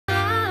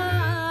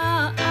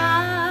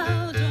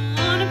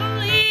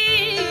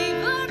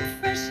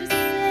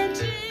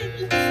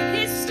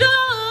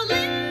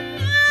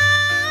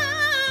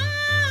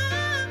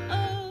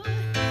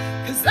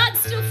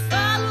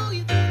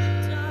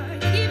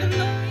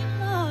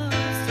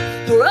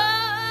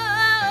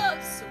Oh,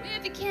 so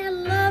if you can't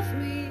love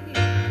me,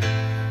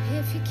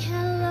 if you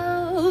can't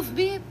love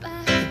me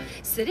back,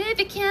 said if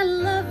you can't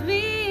love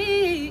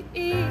me,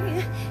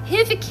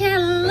 if you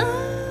can't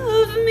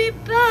love me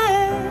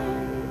back,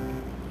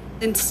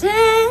 then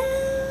tell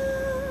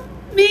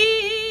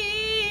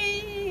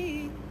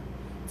me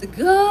to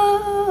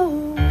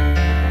go.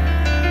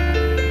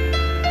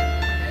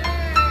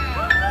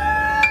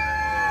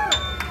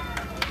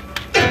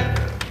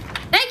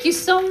 Thank you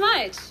so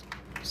much.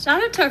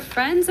 Shout out to our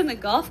friends in the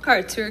golf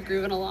carts who are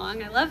grooving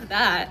along. I love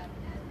that.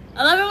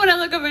 I love it when I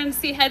look over and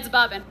see heads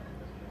bobbing.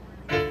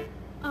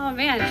 Oh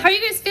man, how are you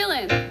guys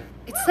feeling?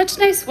 It's such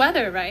nice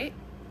weather, right?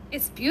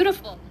 It's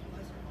beautiful.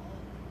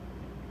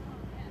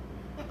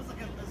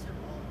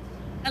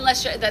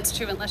 Unless you're, that's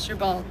true, unless you're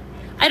bald.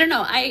 I don't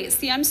know,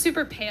 I'm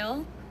super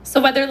pale. So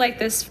weather like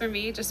this for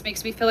me just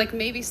makes me feel like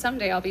maybe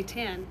someday I'll be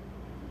tan.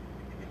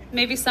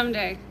 Maybe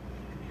someday.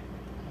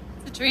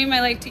 It's a dream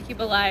I like to keep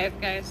alive,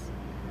 guys.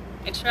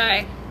 I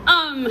try.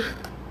 I'm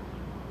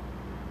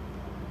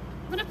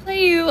gonna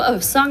play you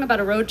a song about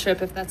a road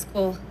trip, if that's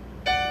cool.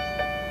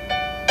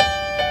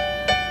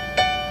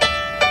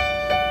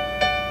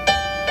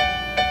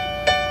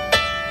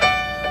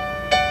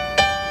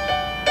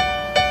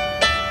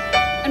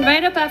 And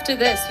right up after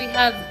this, we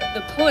have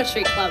the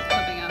Poetry Club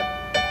coming up.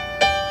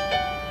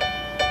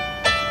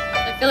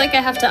 I feel like I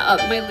have to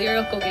up my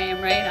lyrical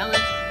game, right, Ellen?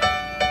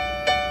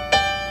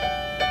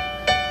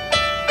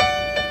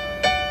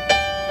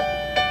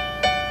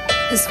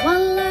 There's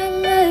one light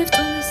left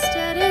on this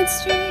dead-end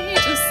street,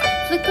 just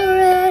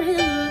flickering in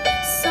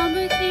the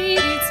summer heat.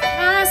 It's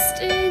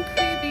casting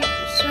creepy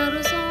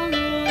shadows on the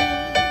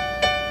wall.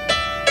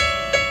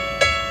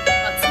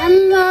 About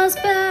 10 miles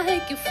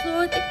back, you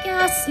floored the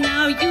gas.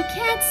 Now you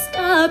can't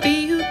stop it,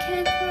 you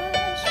can't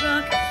crash.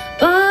 Rock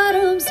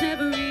bottom's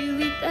never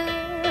really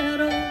there at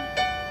all.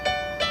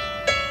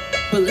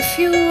 Well, if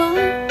you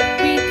want,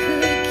 we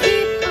could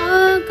keep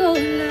on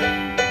going now.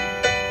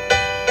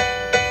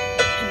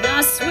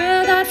 I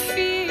swear that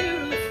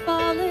fear of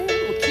falling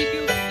will keep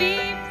your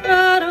feet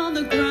right on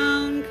the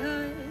ground,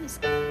 'cause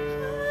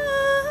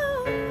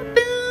I've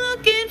been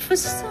looking for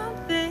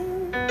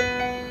something.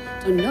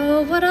 Don't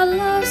know what I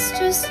lost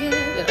just yet,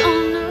 but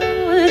I'll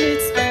know when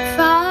it's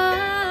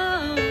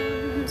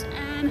found.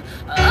 And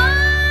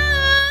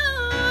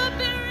I've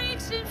been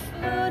reaching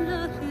for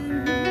nothing,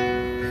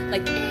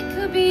 like it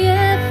could be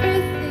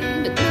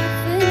everything, but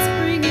nothing's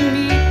bringing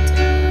me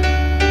down.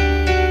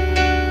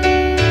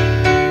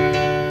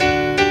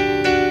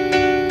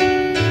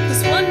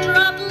 There's one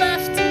drop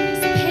left in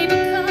this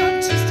paper cup,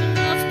 just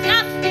enough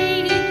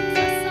caffeine to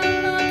press our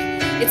luck.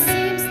 It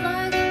seems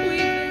like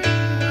we've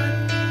been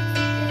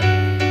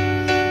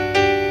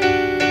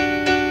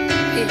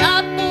the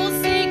apples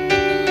ache,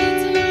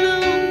 nickels and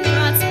numb,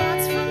 bright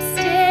spots from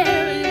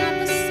staring at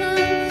the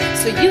sun,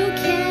 so you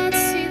can't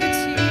see the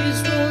tears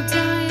roll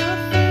down your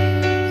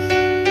face.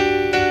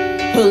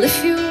 Well, if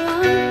you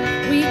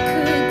want, we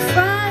could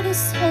cry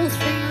this whole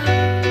thing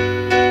out,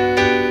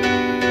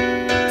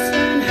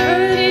 turn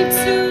hurt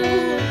into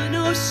an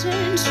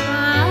ocean,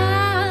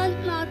 try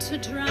not to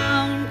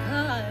drown,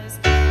 'cause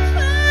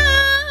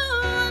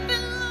I've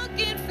been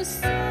looking for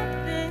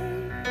something.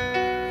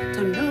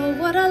 Don't know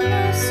what I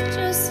lost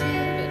just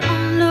yet, but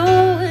I'll know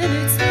when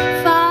it's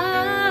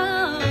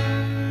found.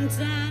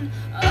 And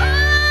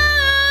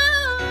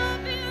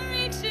I've been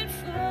reaching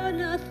for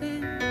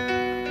nothing,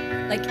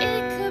 like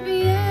it could be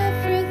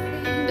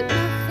everything, but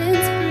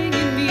nothing's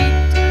bringing me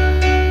down.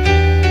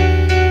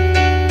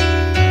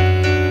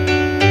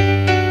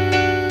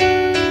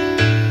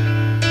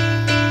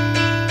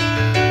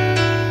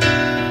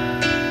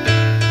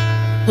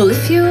 Well,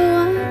 if you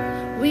want,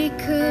 we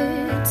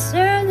could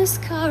turn this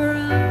car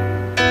around.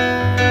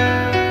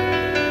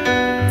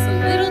 It's a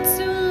little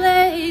too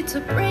late to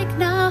break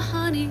now,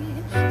 honey,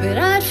 but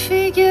I'd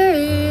figure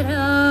it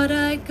out.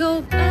 I'd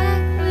go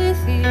back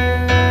with you,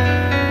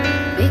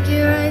 make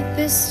it right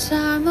this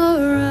time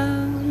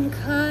around,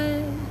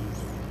 'cause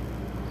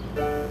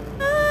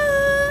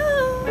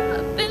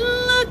I've been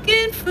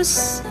looking for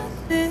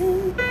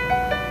something.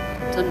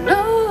 Don't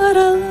know what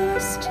I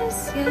lost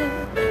just yet,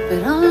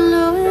 but I'll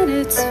know when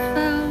it's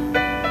found.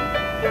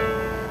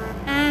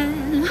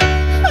 And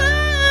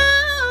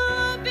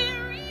I've been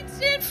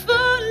reaching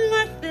for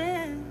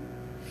nothing,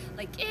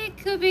 like it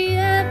could be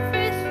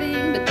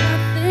everything, but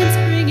nothing's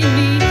bringing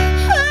me.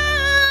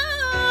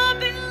 I've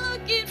been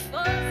looking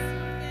for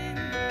something.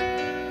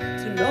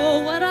 Don't know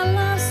what I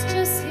lost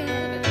just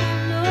yet, but I'll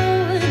know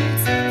when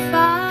it's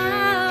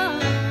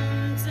found.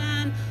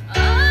 And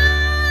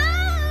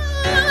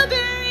I've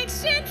been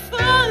reaching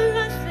for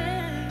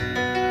nothing,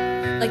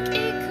 like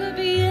it could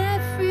be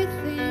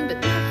everything, but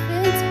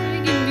nothing's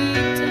bringing me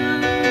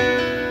down.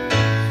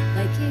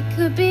 Like it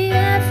could be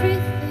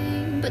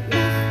everything, but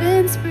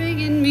nothing's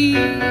bringing me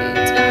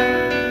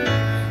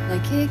down.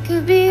 Like it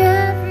could be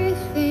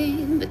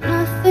everything, but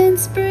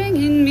nothing's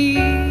bringing me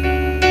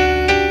down.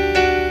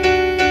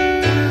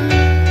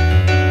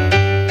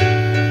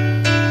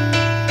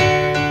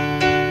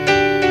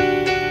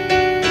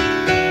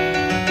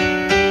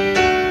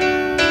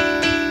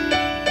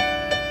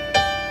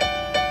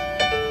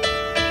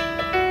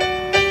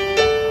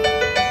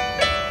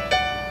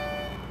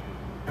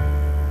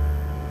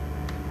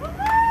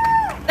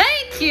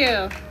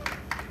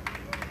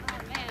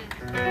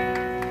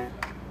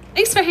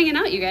 Thanks for hanging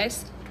out, you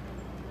guys.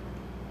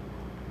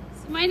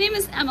 So my name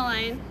is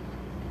Emmeline.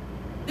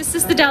 This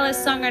is the Dallas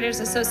Songwriters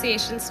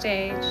Association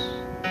stage.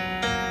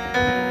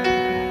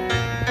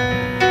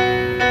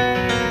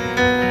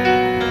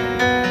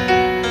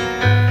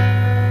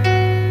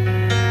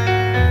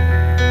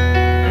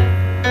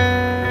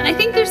 And I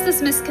think there's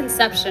this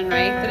misconception,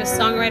 right, that as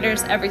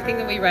songwriters, everything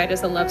that we write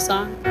is a love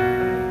song.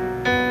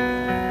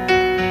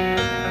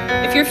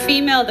 If you're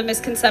female, the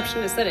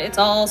misconception is that it's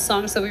all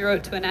songs that we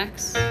wrote to an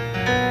ex.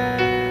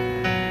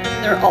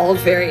 They're all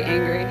very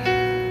angry.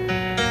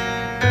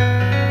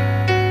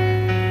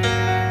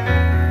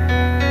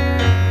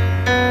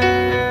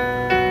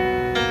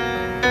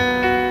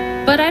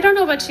 But I don't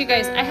know about you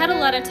guys. I had a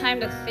lot of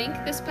time to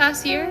think this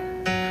past year.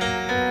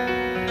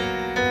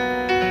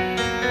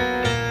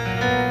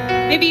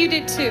 Maybe you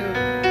did too.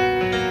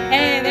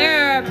 Hey,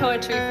 there are our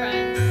poetry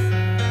friends.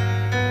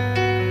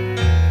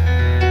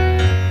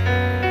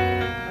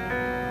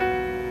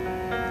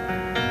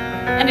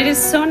 And it is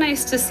so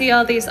nice to see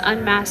all these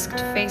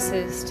unmasked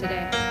faces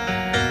today.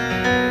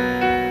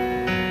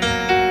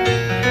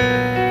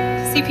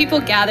 To see people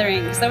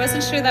gathering, because I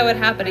wasn't sure that would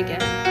happen again.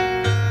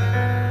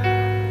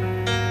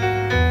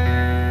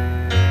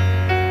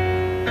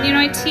 And you know,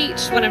 I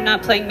teach when I'm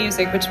not playing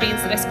music, which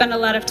means that I spend a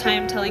lot of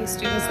time telling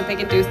students that they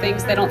can do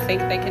things they don't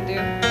think they can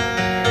do.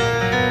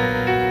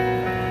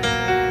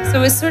 So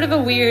it was sort of a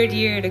weird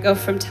year to go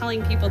from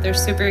telling people they're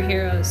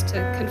superheroes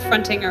to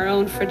confronting our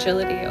own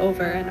fragility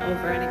over and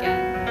over and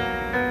again.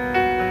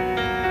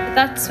 But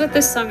that's what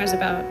this song is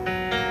about.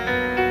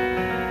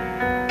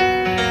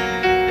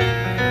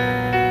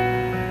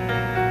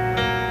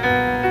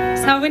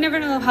 So we never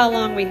know how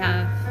long we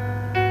have.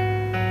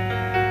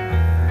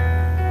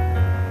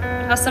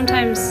 But how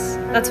sometimes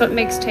that's what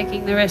makes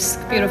taking the risk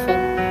beautiful.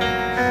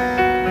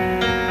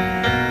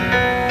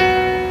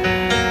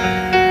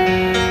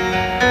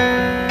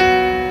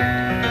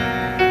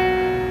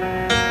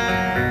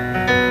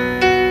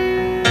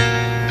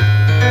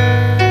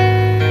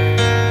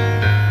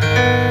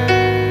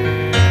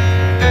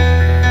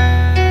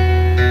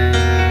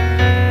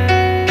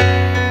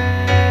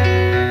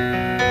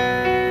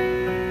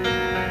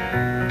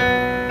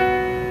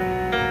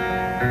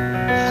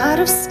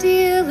 Of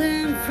steel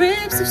and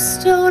ribs of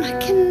stone, I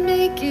can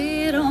make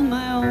it on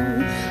my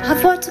own.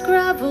 I've walked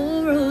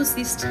gravel roads,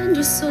 these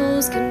tender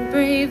souls can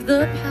brave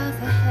the path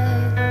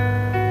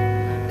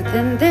ahead. But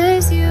then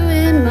there's you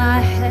in my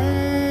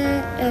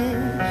head,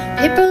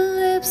 paper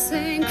lips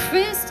and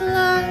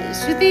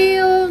crystallized. You're the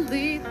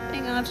only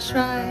thing I've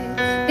tried,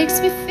 makes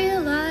me feel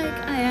like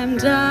I am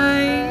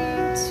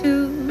dying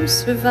to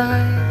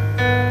survive.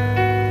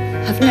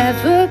 I've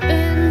never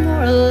been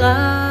more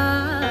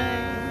alive.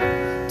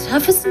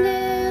 Tough as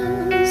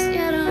nails,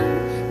 yet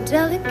I'm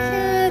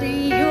delicate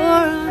in your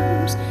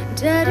arms.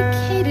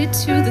 Dedicated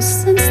to the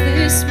sense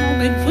this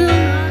moment will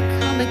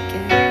not come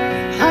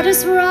again. Heart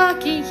is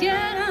rocky,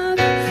 yet I'm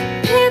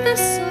paper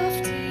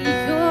soft in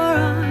your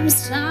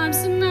arms. Time's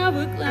an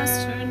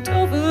hourglass turned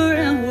over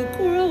and we're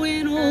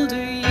growing older.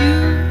 You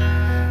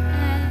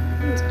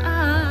and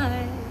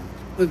I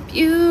were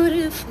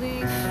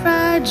beautifully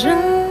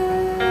fragile.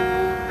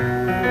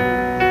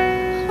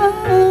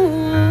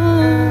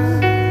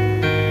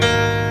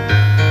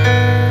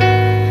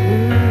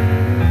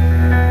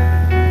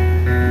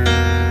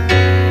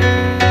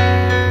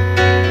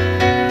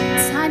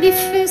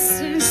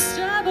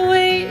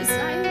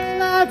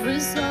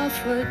 Resolve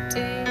for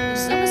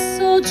days. I'm a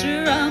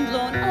soldier, I'm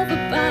blown over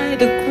by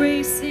the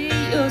grace in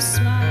your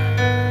smile.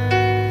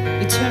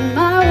 You turn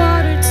my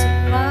water to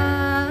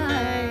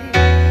wine.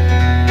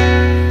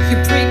 You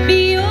break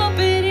me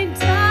open in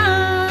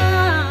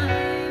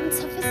time.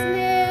 Tough as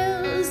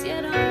nails,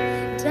 yet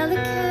I'm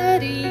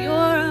delicate in your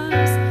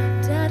arms.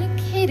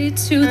 Dedicated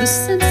to the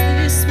sense that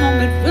this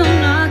moment will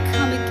not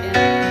come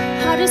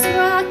again. Heart is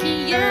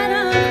rocky, yet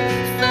I'm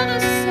feather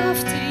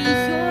soft in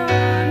your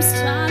arms.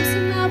 Time's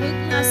an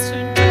hourglass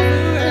turned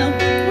over and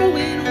we're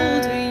growing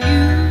older.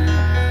 You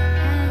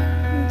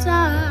and I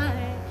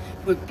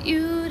were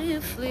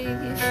beautifully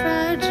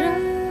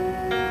fragile.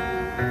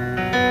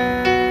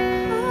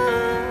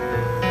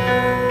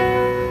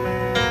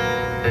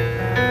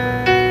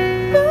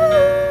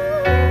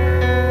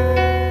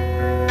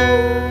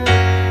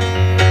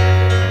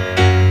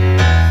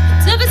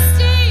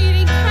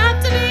 Devastating,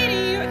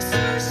 captivating, you're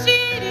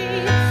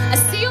excruciating. I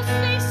see your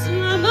face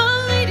and I'm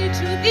elated.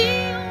 You're the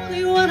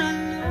only one I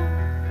know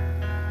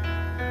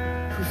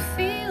who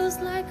feels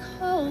like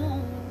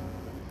home.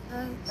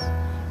 'Cause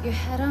your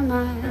head on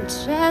my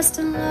chest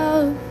and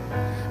low,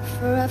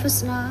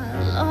 forever's not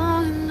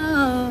long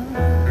enough.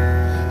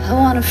 I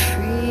wanna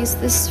freeze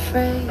this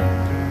frame.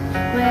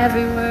 My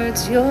every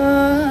word's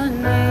your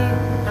name.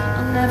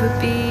 I'll never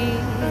be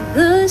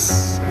the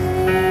same.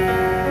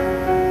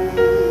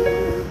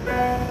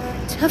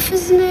 Tough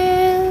as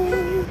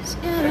nails,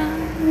 yet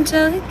I'm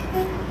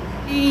delicate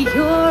in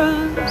your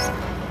arms.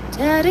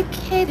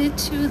 Dedicated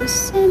to the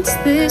sense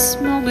this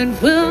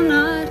moment will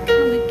not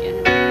come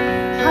again.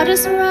 Heart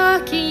is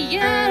rocky,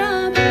 yet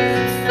I'm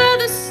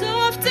feather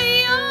soft in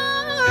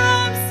your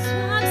arms.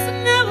 Time's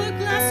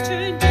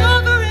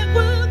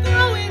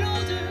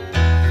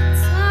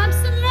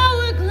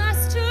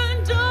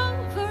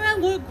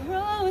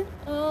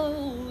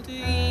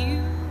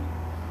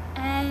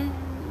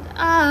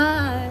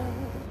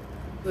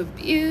We're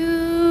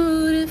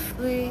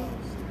beautifully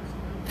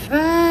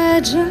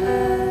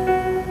fragile.